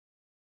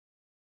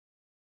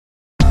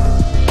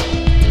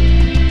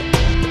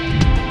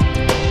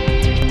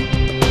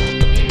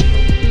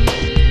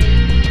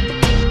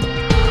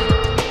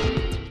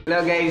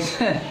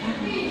guys.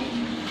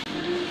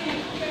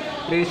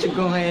 Receive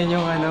ko ngayon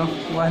yung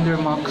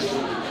Wondermax.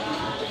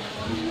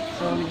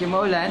 So medyo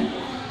maulan.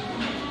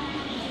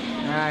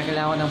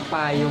 Kailangan ko ng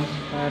payong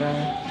para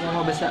hindi ako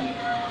mabasa.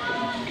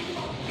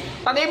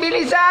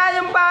 Pakibilisan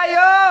yung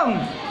payong!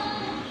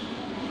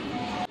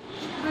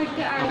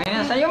 Okay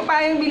na, saan yung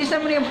payong?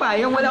 Bilisan mo na yung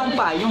payong. Wala akong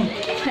payong.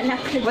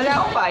 Wala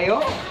akong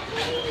payong?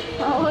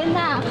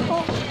 Wala ako.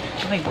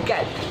 Oh my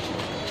God.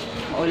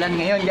 Maulan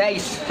ngayon,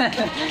 guys.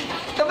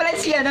 Ito pala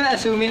si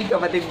Asumi,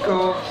 kapatid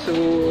ko. So,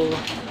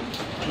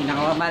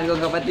 pinakamamahal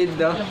kong kapatid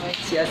do,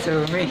 si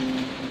Asumi.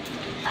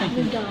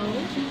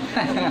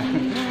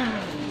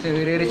 So,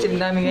 re-receive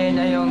namin ngayon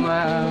na yung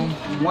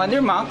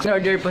Wondermax.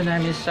 Order po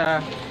namin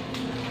sa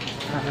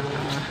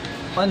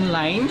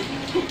online.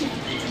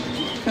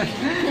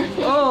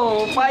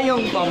 Oh,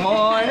 payong pa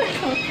more.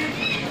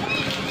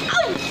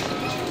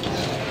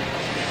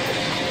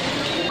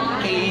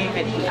 Okay,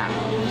 wait lang.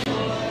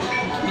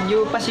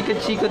 Medyo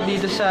pasikot-sikot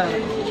dito sa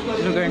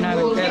lugar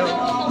namin, pero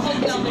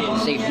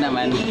safe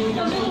naman.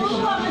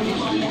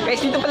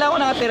 Guys, dito pala ako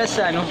nakatira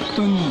sa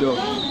Tundo.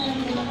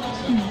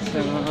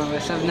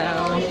 So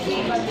na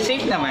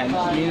safe naman.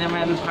 Hindi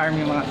naman harm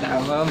yung mga tao.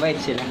 Mabait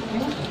sila.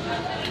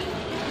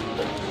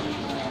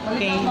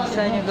 Okay,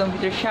 saan yung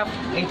computer shop?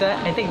 Ito,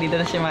 I think dito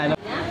na si Mano.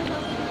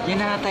 Yan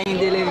na nga tayong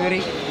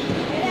delivery.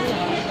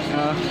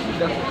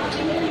 Ito.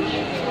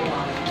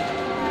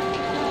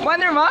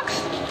 Wondermax!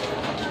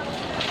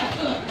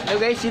 So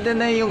guys, ito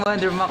na yung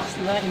Wondermax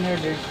na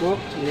in-order ko.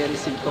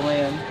 I-receive ko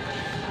ngayon.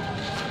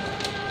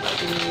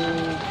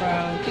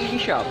 From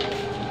TV shop.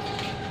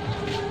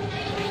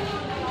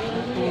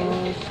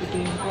 Tapos, ito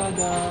yung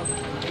product.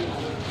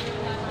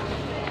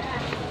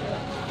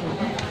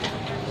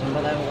 Saan ba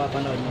tayo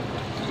makapanood mo?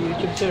 Sa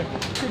YouTube, sir.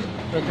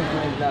 Ito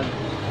my vlog.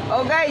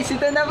 Oh guys,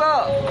 ito na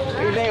po!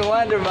 Ito na yung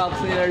Wondermax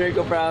na in-order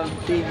ko from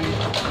TV.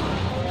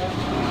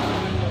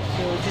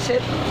 So, this is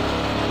it.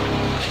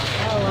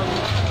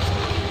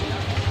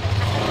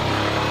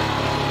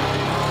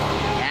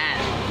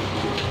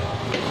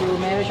 So,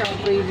 meron siyang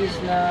previous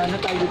na, ano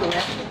tawag dito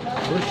kaya?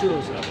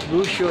 Brochure.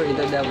 Brochure,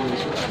 ito na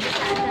brochure.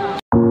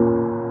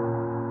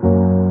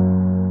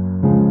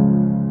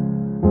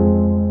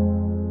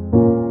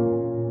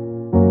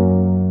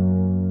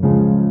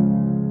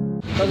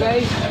 So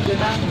guys, ito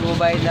na,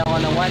 bubayad na ako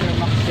ng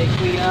Wondermax kay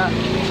Kuya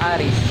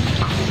Aris.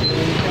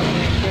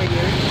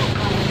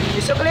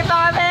 Isuklit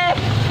na kami!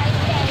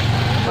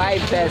 5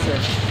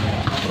 pesos.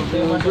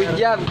 Good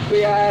job,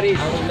 Kuya Aris.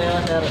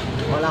 Sir,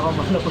 wala akong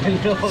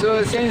manupulyo.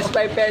 So, since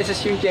 5 pesos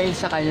yung change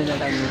sa kanya na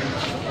tayo.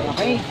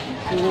 Okay.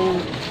 So,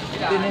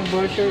 ito na yung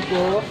brochure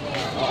ko.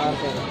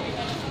 After.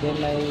 Then,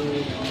 may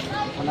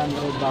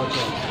 100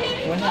 voucher.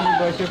 100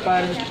 voucher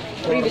para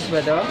previous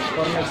ba to?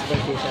 For next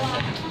vacation.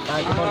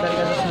 Kahit i-order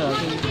ka sa sunod,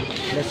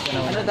 less ka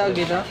naman. Ano tawag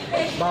dito?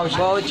 Voucher.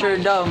 Voucher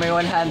daw. May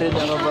 100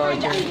 ako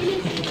voucher.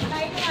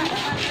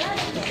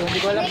 So, hindi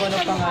ko alam kung ano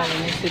pangalan.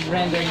 Yung si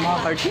Brandon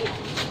McCarthy.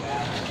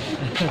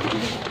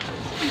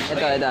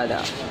 Ito.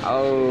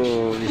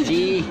 Oh,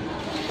 see?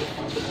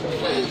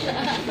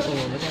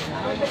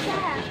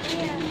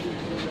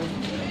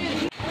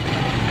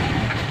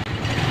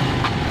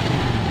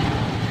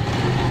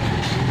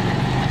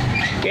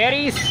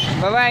 Keris,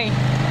 bye-bye.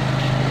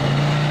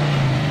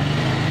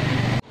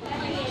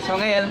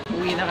 So ngayon,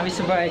 uwi na kami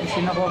sa bahay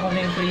kasi nakuha ko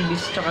na yung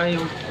previous tsaka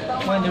yung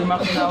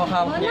Wondermax na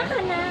hawak-hawak niya.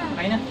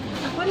 Okay na?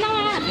 Ako na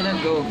nga. Sige na,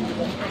 go.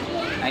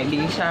 Ay,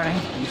 bigay sa akin.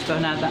 Gusto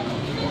nata.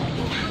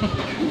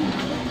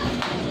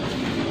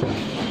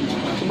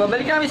 So,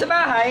 babalik kami sa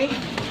bahay.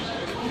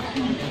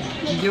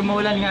 Medyo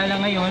maulan nga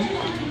lang ngayon.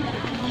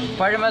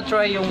 Para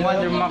matry yung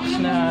Wondermax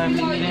na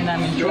binili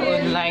namin through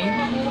online.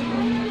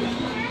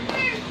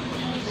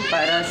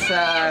 Para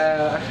sa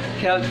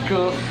health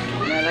ko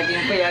na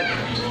naging payat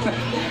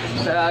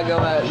sa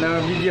gawa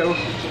ng video.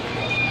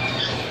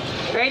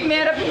 Kahit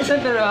mahirap minsan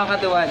pero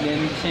nakakatuwa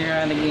din. Kasi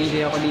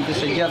nag-enjoy ako dito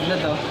sa job na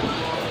to.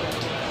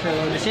 So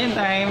at the same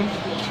time,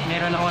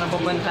 meron ako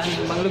napupuntahan sa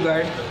ibang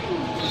lugar.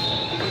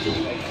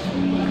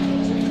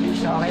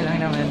 So okay lang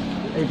naman.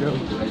 Hey bro.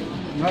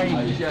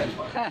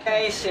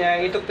 Guys,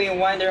 ito po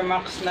yung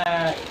Wondermax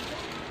na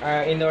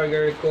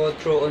in-order ko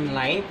through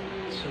online.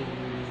 So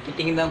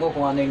titingnan ko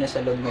kung ano yung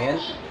nasa loob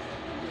ngayon.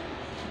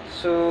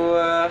 So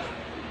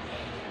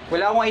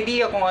wala akong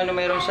idea kung ano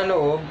meron sa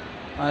loob.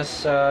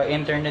 As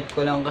internet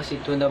ko lang kasi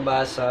ito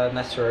nabasa na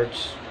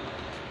search.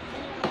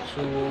 So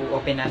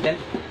open natin.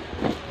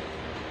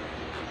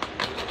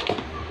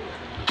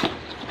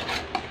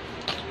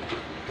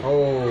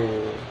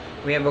 Oh,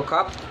 we have a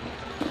cup.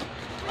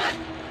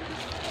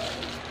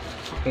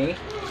 Okay.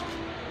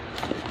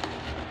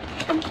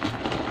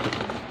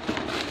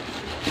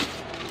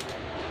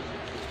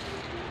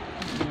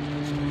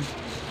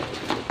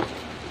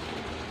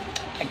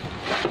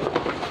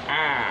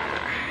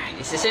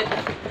 This is it.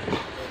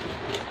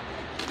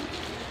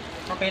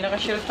 Okay,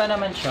 naka-shelf pa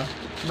naman siya.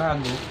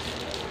 Bago.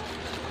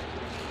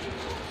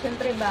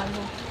 Siyempre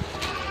bago.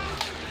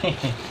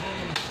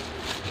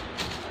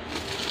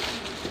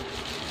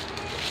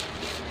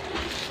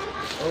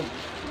 Oh.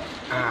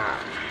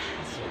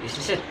 this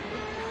is it.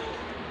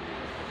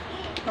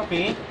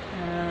 Okay.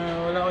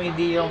 Wala akong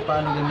idea kung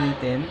paano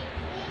gamitin.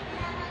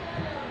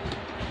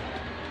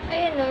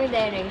 Ayun no, yung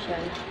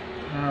direction.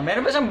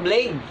 Meron pa siyang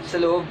blade sa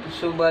loob.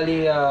 So,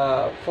 bali,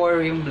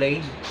 4 yung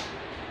blade.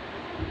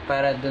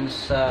 Para dun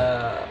sa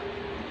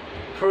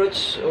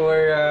fruits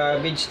or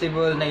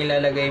vegetable na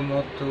ilalagay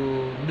mo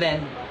to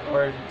blend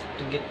or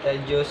to get the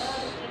juice.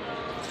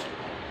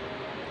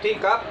 Ito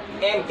yung cup,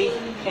 empty.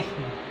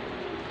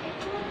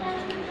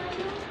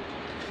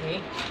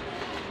 Okay.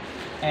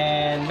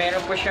 And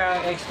meron po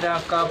siyang extra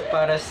cup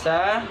para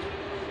sa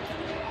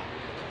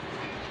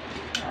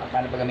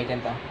paano pa gamitin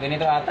to?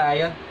 Ganito ata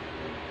yun.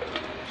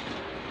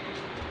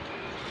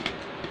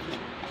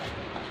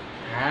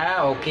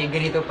 Okay,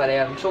 ganito pala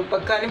yan. So,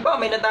 pagka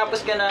may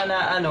natapos ka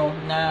na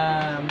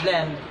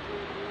blend,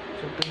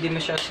 so pwede mo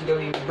siya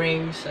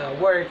bring sa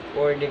work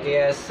or di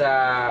kaya sa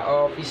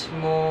office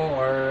mo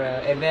or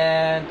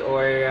event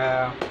or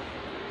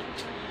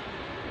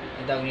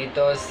tawag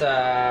nito sa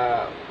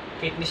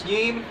fitness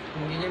gym.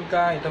 Kung gym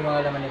ka, itong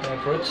mga laman nito ay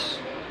fruits.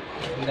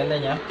 Ang ganda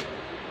niya.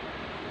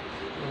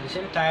 At the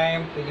same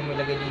time, pwede mo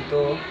ilagay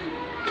dito.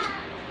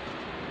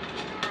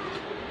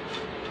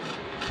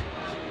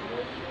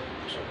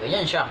 So,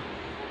 ganyan siya.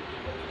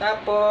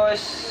 Tapos,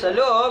 sa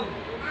loob,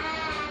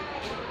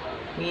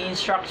 may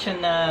instruction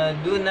na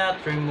do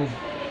not remove.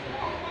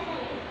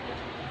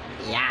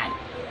 Yan.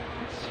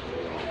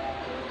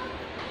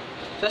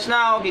 So,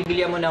 now,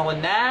 bibili muna ako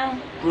ng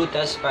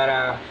prutas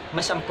para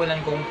masampulan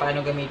kung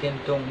paano gamitin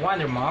itong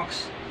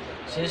Wondermax.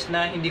 Since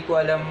na hindi ko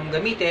alam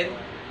gamitin,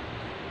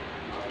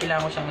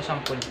 kailangan ko siyang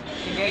sampul.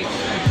 Okay,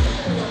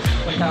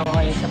 punta ako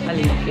kayo sa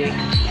palengke.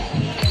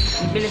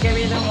 Bili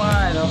kami ng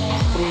mga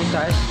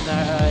prutas na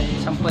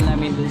sampul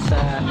namin dun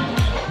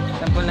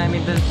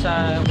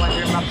sa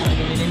Wondermax na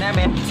binili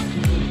namin.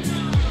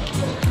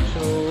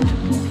 So,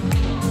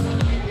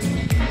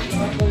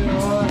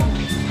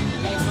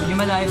 hindi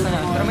malayo pa na.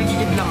 Pero may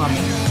gigit lang kami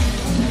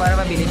para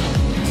mabilis.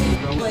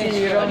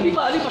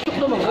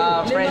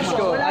 Friends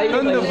ko.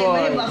 Gundo po.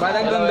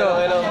 Batang Gundo.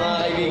 Hello mga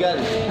kaibigan.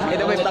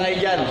 Ito may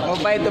pakaigan.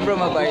 Mabait to bro,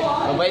 mabait.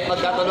 Mabait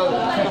magkatulog.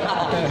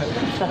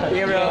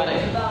 Hero.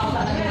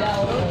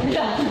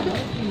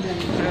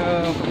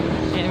 So,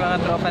 yun yung mga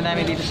tropa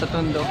namin dito sa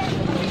Tondo.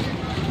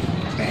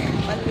 Okay.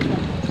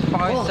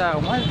 Pakawin sa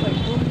 1.2.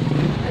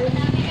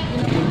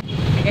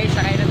 Okay guys,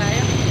 sakay na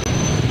tayo.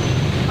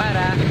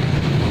 Para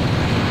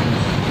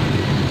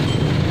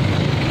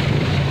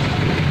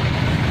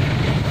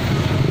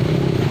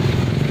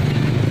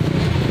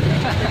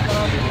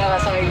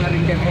nakasakay na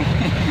rin kami.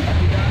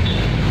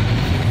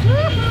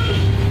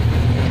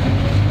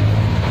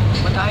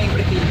 Matahing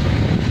pretil.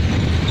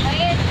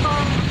 Bayad po.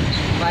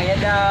 Bayad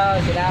daw,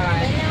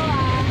 silakan. Dalawa.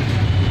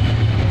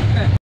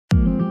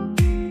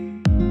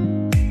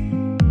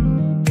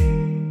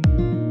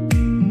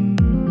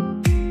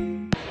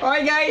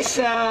 Okay guys,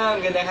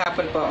 gandang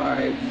hapon po.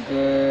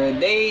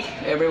 Good day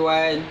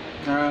everyone.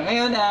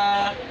 Ngayon,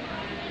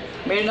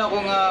 meron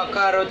akong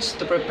carrots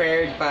to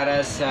prepared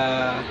para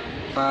sa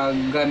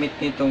paggamit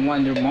nitong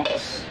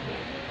Wondermax.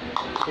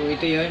 So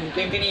ito yun. Ito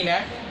yung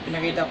kanina,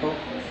 pinakita ko.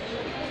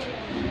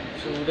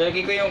 So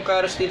lalagay ko yung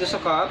carrots dito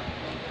sa cup.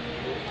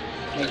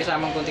 May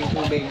kasamang konting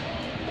tubig.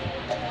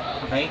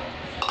 Okay.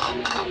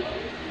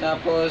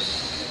 Tapos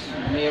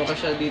mayroon ka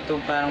siya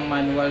dito parang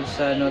manual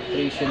sa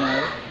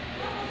nutritional.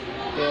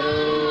 Pero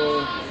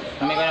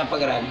namay ko ng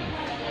pag-run.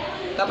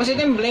 Tapos ito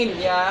yung blade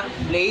niya.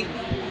 Blade.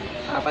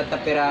 4 na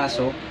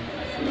piraso.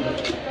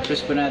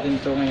 Press po natin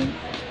ito ngayon.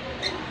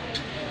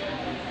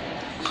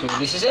 So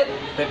this is it.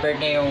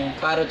 Prepared na yung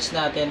carrots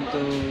natin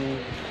to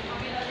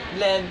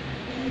blend.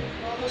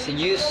 Si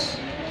juice.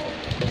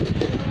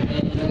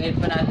 And ilagay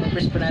pa natin.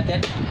 Press po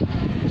natin.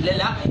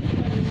 Lalak.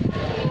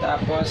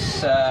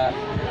 Tapos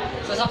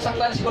sasaksak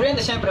lang sa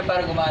kuryente siyempre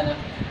para gumana.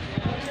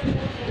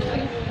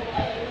 Okay.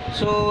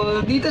 So,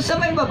 dito sa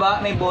may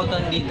baba, may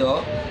button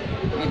dito.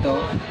 Ito,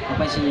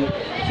 mapansin nyo.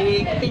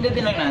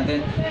 Pindutin lang natin.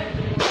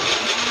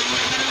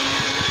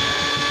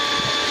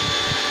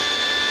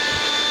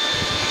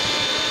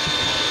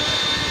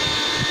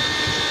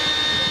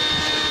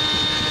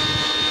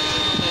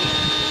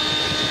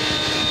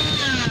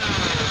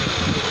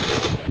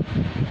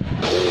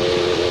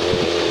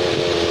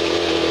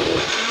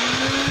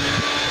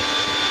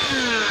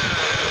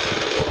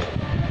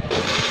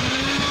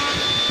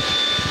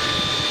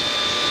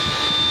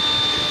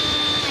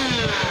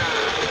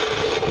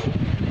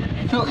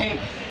 Okay,